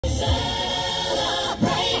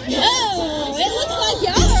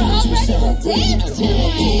dance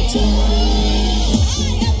tonight.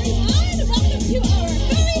 Hi everyone, welcome to our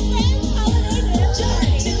Furry Friends Holiday Dance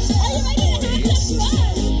Party. Are you ready to have some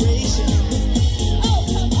fun? Oh,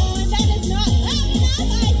 come on, that is not loud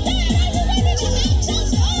enough. I said, are you ready to have some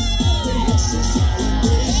fun? Let's welcome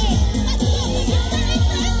your furry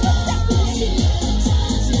friends with Sesame.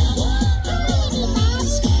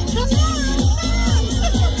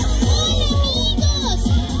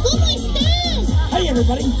 Hey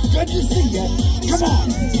everybody, good to see you. Come on,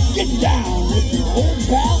 get down with your old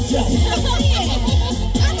pal Jelly. Oh yeah,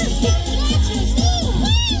 I'm a step watcher.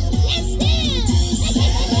 Let's dance.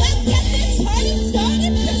 Let's get this party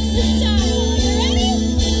started Christmas style. Are you ready?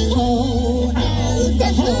 Pull out the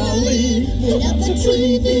holly, put up the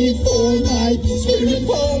tree before night spirit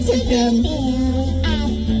falls again.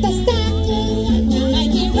 The stocking, I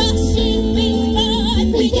hear rushing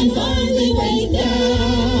wings, but we can hardly wait now.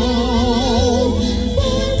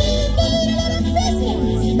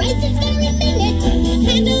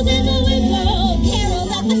 Candles in the window,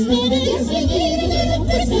 carols at the spinet. Yes, we need a little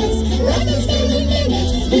Christmas, right this very minute.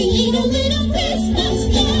 We need a little Christmas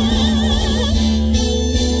love.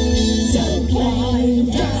 So climb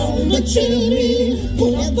down the chimney,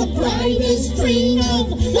 put up the brightest string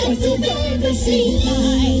of lights you've ever seen.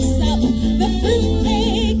 Spice up the fruit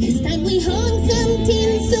cake. This time we hung some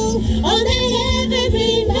tinsel On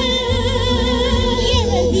every man.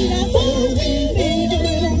 For we need a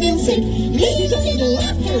little music, need a little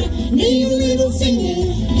laughter, need a little singing,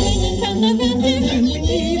 Ringing from the rafters. and we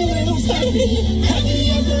need a little stocking, happy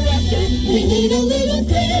ever after. We need a little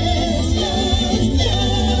Christmas love.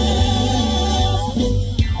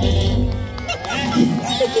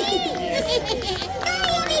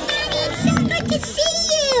 It's so good to see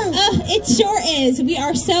you! It sure is. We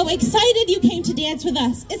are so excited you came to dance with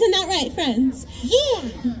us. Isn't that right, friends? Yeah,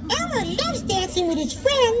 Elmer loves dancing with his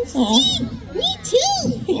friends. Aw. See? Me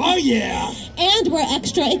too! Oh yeah! And we're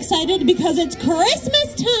extra excited because it's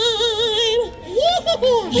Christmas time.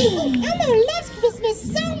 Yeah! Elmer loves Christmas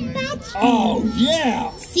so much! Oh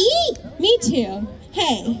yeah! See? Me too.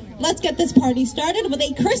 Hey, let's get this party started with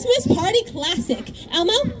a Christmas party classic.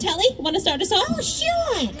 Elmo, Telly, want to start us off? Oh,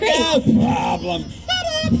 sure! Great. No problem.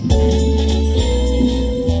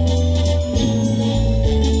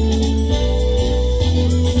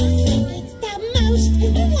 It's the most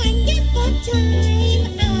wonderful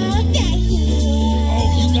time of the year. Oh,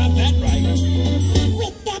 you got that right.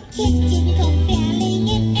 With the kids jingle belling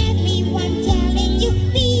and everyone telling you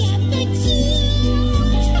be of good cheer.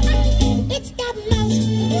 It's the most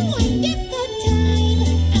wonderful time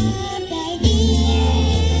of the year.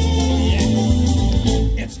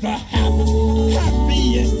 It's the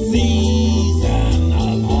happiest season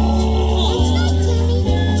of all.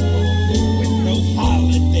 With those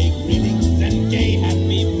holiday greetings and gay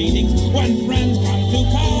happy meetings when friends come to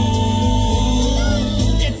call.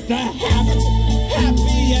 It's the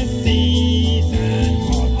happiest season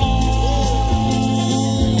of all.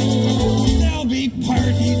 There'll be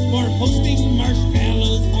parties for hosting,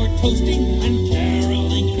 marshmallows for toasting, and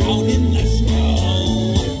caroling out in the snow.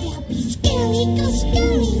 There'll be scary ghost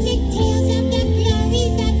stories and tales of the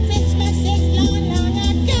glories of Christmases long, long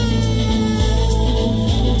ago.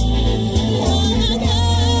 Long ago.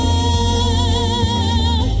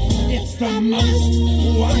 It's the most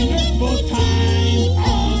wonderful time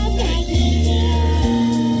of the year.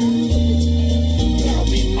 There'll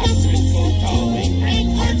be much mistletoeing and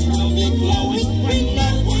hearts will be glowing when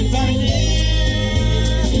loved ones are near.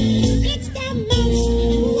 It's the most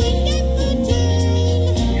wonderful time.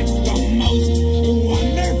 It's the most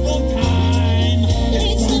wonderful time.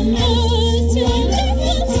 It's the most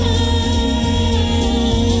wonderful time.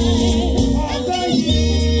 Of the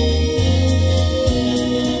year.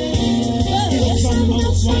 It's the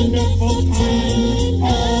most wonderful time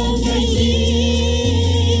of the year.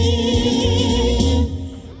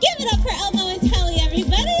 Give it up for Elmo and Telly,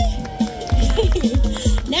 everybody.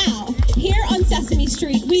 Now, here on Sesame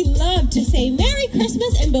Street, we love to say Merry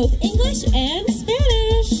Christmas in both English and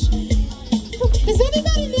Spanish. Does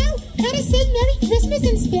anybody know how to say Merry Christmas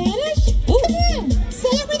in Spanish? Ooh. Come on, say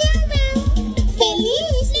it with Elmo.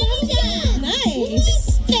 Feliz Navidad.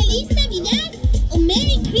 Nice. Feliz Navidad or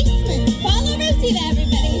Merry Christmas. Follow Rosita,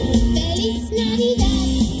 everybody. Feliz Navidad.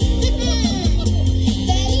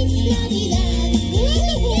 Feliz Navidad.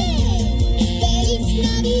 Feliz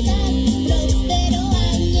Navidad. Próspero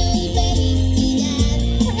año y felicidad.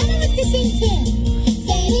 How about the sing too?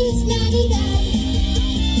 Feliz Navidad.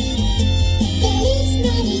 Feliz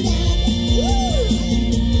Navidad.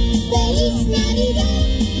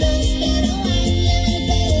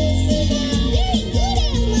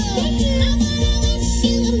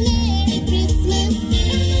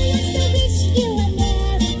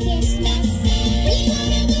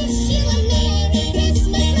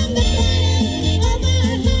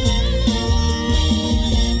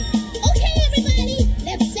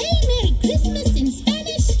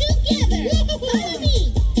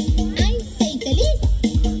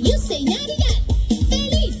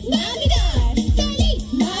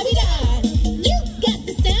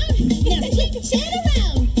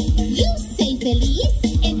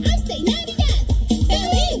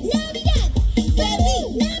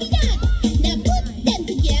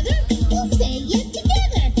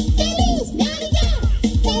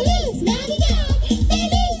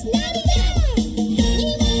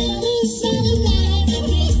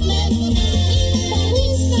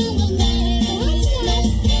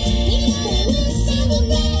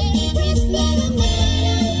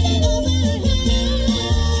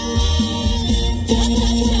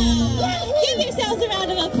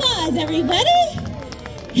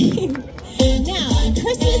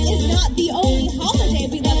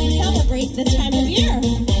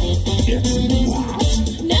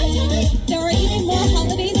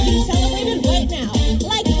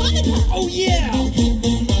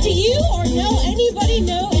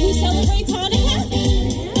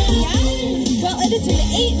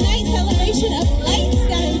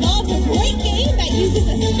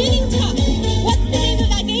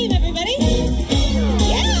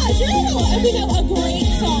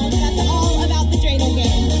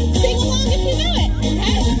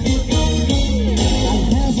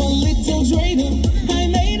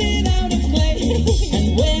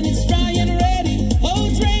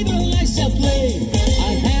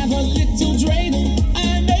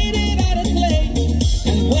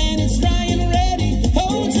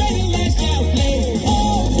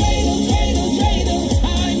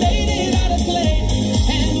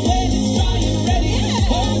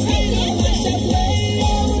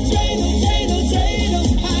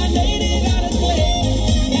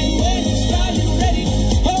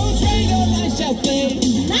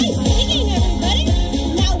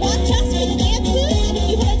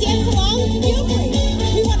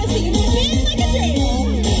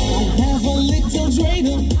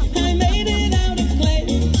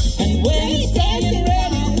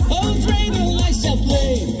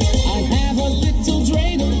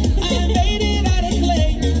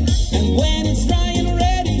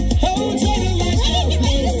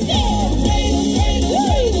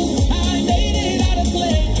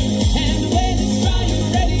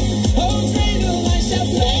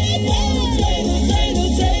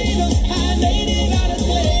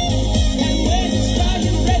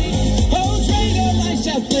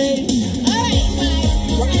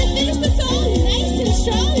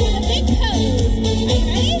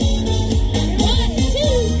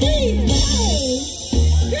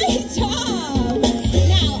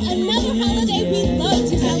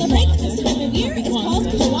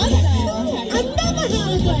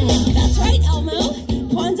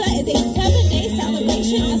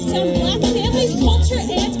 celebration of some Black families, culture,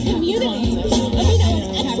 and community.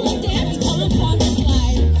 An excellent dance called Kwanzaa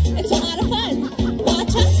Slide. It's a lot of fun.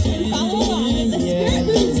 Watch us and follow along as the spirit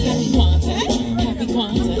moves you. Happy Kwanzaa. Happy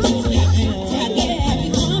Kwanzaa. Happy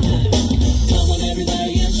Kwanzaa. Come on,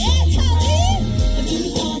 everybody, and show Yeah, Tally. do the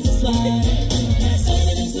Kwanzaa slide.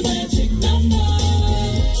 7 is the magic number.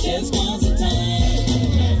 It's Kwanzaa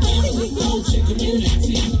time. Family, culture,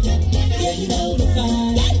 community. Yeah, you know the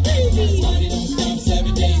vibe. Get groovy. Party don't stop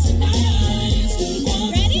 7 days and nights. Do the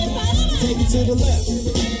Kwanzaa Ready? slide. Follow us. Take it to the left.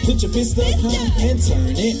 Put your fist up high and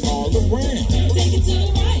turn it all around. Take it to the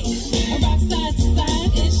right. A rock side to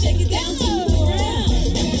side and shake it down to the ground.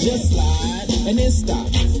 Just slide and then stop.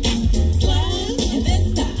 Slide and then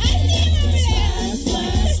stop. I see him over there.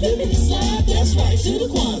 Slide, slip and slide. That's right, do the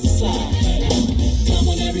Kwanzaa slide. Come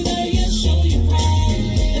on, everybody, and show your pride.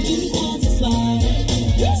 And do the Kwanzaa slide.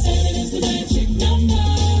 7 is the magic number.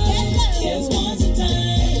 It's Kwanzaa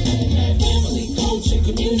time. Family, culture,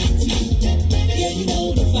 community. Yeah, you know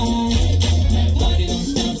the vibe. Party don't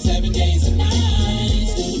stop 7 days and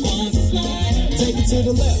nights. Do the Kwanzaa slide. Take it to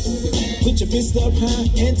the left. Put your fist up high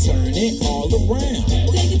and turn it all around.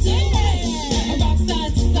 Take it to the right. A rock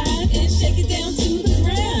side to side and shake it down to the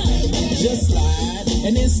ground. Just slide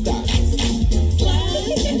and then stop.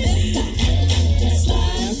 Slide and then stop.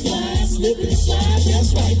 Slide, slide, slip and slide.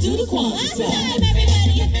 That's right, do the Kwanzaa Last slide. time,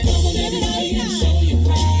 everybody. Come on, everybody, and show your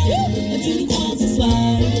pride. And do the Kwanzaa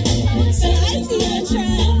slide. So I see you try.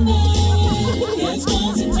 It's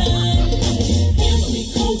Kwanzaa time. Family,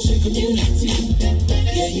 culture, community.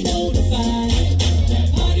 Yeah, you know the vibe.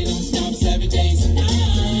 Party don't stop 7 days and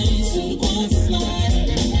nights. Do the Kwanzaa slide.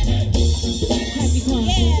 Happy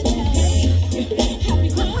Kwanzaa. Happy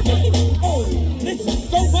Kwanzaa. Oh, this is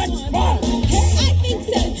so much fun. I think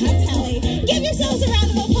so too, Telly. Give yourselves a round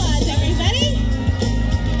of applause, everybody.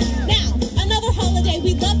 Now, another holiday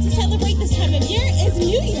we'd love to celebrate this time of year is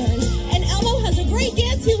New Year's. And Elmo has a great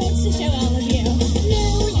dance he wants to show all of you.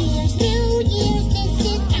 New Year's, this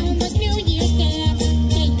is Elmo's New Year's dance.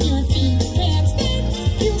 Shake your feet, handstand.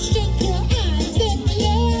 You shake your arms in the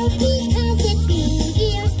air because it's New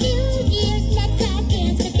Year's. Let's all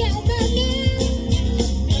dance together now.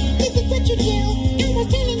 This is what you do. Elmo's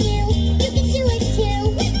telling you, you can do it too.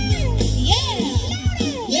 Yeah.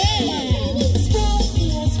 Yeah.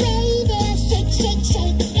 Sway there, shake, shake,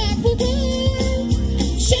 shake everywhere.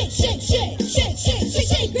 Shake, shake, shake, shake, shake, shake,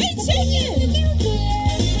 shake. Great shaking.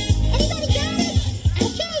 Everybody got it?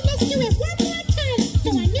 Okay, let's do it one more time. So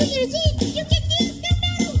on New Year's Eve, you can dance no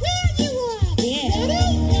matter where you are. Yeah.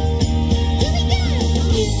 Ready? Here we go.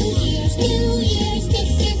 New Year's,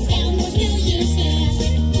 this is Elmo's New Year's dance.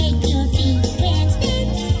 Take your feet, handstand.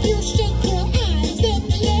 You shake your arms in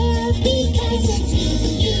the air because it's New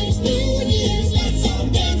Year's. Let's all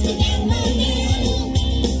dance with Elmo now.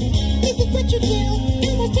 This is what you do.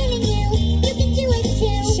 Elmo's telling you, you can do it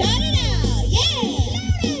too. Shout it out. Yeah.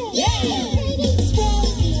 Yeah.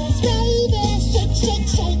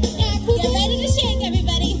 Get ready to shake,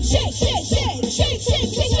 everybody. Shake, shake, shake, shake,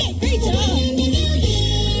 shake, shake, shake. Great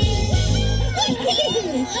job.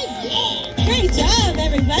 Great job,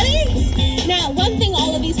 everybody. Now, one thing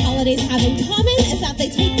all of these holidays have in common is that they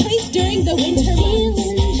take place during the winter months.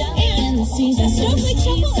 And the snowflake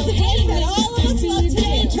shuffle is a dance that all of us love to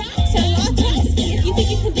do. So watch us. If you think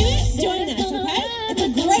you can do it, join us, okay? It's a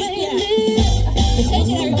great dance. Take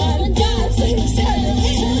it, everyone. Sing, start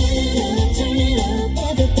it. Turn it up,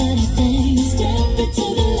 everybody sing. Step it to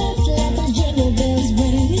the left, let those jingle bells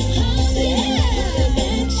ring. Hop it up,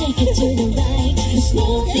 back, shake it to the right. The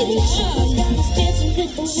snowflake shuffle's got us dancing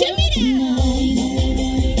with the Shimmy wind down. tonight.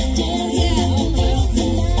 Dancing on this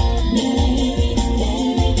tonight.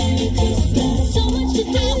 Merry Christmas. So much to do.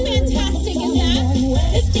 How fantastic is that?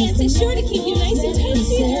 This dance is sure to keep you nice and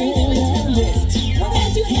toasty during the winter months. We're going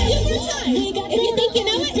to do it a few more times. If you think you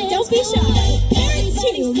know it, don't be shy. Parents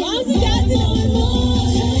too, moms and dads and all.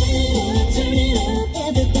 Turn it up,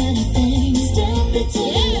 everybody sing. Step it to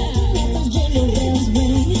the left, let those jingle bells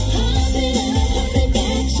ring. Hop it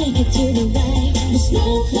back, shake it to the right. The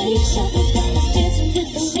snowflake shuffle's got us dancing with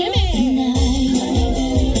the Shimmy. tonight.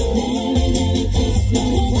 Merry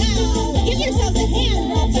Christmas. Wow, give yourselves a hand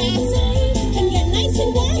real fast and get nice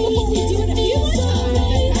and warm before we do it a few more times,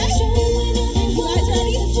 okay? You guys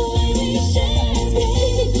ready?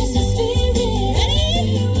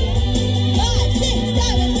 Ready? 5, 6,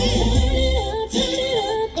 7, 8.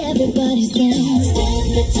 Everybody sing.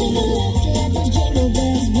 Step it to the left, let those jingle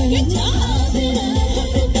bells ring. Good job.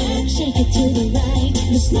 Hop it back, shake it to the right.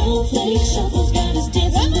 The snowflake shuffle's got us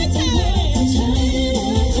dancing One more with the time. wind.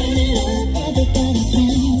 Turn it up, everybody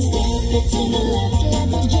sing. Step it to the left, let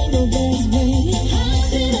those jingle bells ring. Hop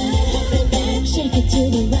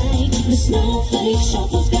Snowflake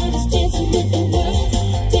shuffles got us dancing with the world,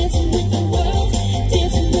 dancing with the world,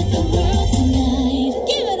 dancing with the world tonight.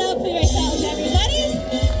 Give it up for yourselves, everybody.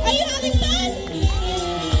 Are you having fun?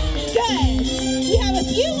 Good. We have a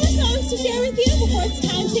few more songs to share with you before it's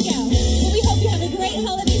time to go. But we hope you have a great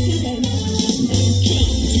holiday season. Get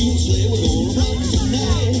crazy, everybody.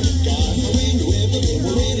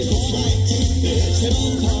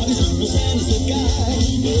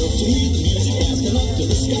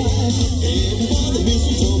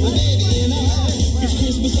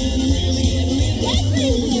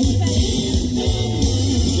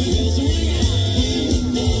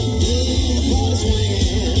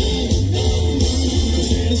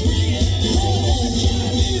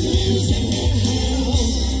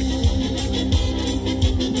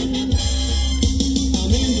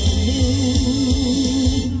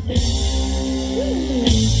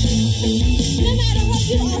 No matter what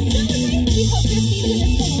you all celebrate, we hope your season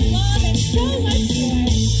is full of love and so much more.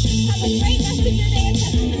 Have a great rest of your day at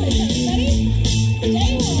Sesame, everybody.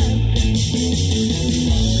 Stay warm.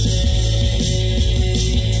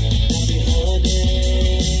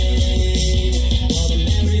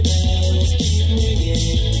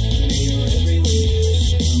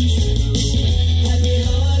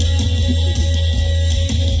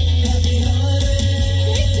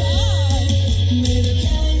 Great job. Good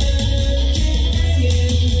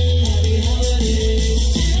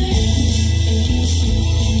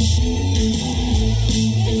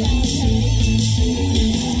job, Furry.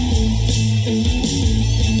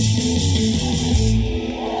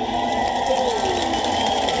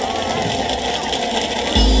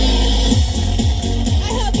 I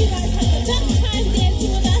hope you guys have the best time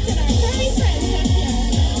dancing with us and our furry friends up here.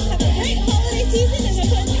 Have a great holiday season and a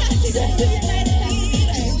fantastic rest of your night at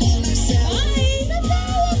Sesame. Bye.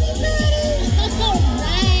 Goodbye, everybody.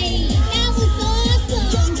 Alright, that was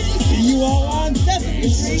awesome. See you all on Sesame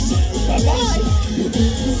Street. Bye-bye.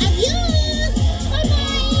 I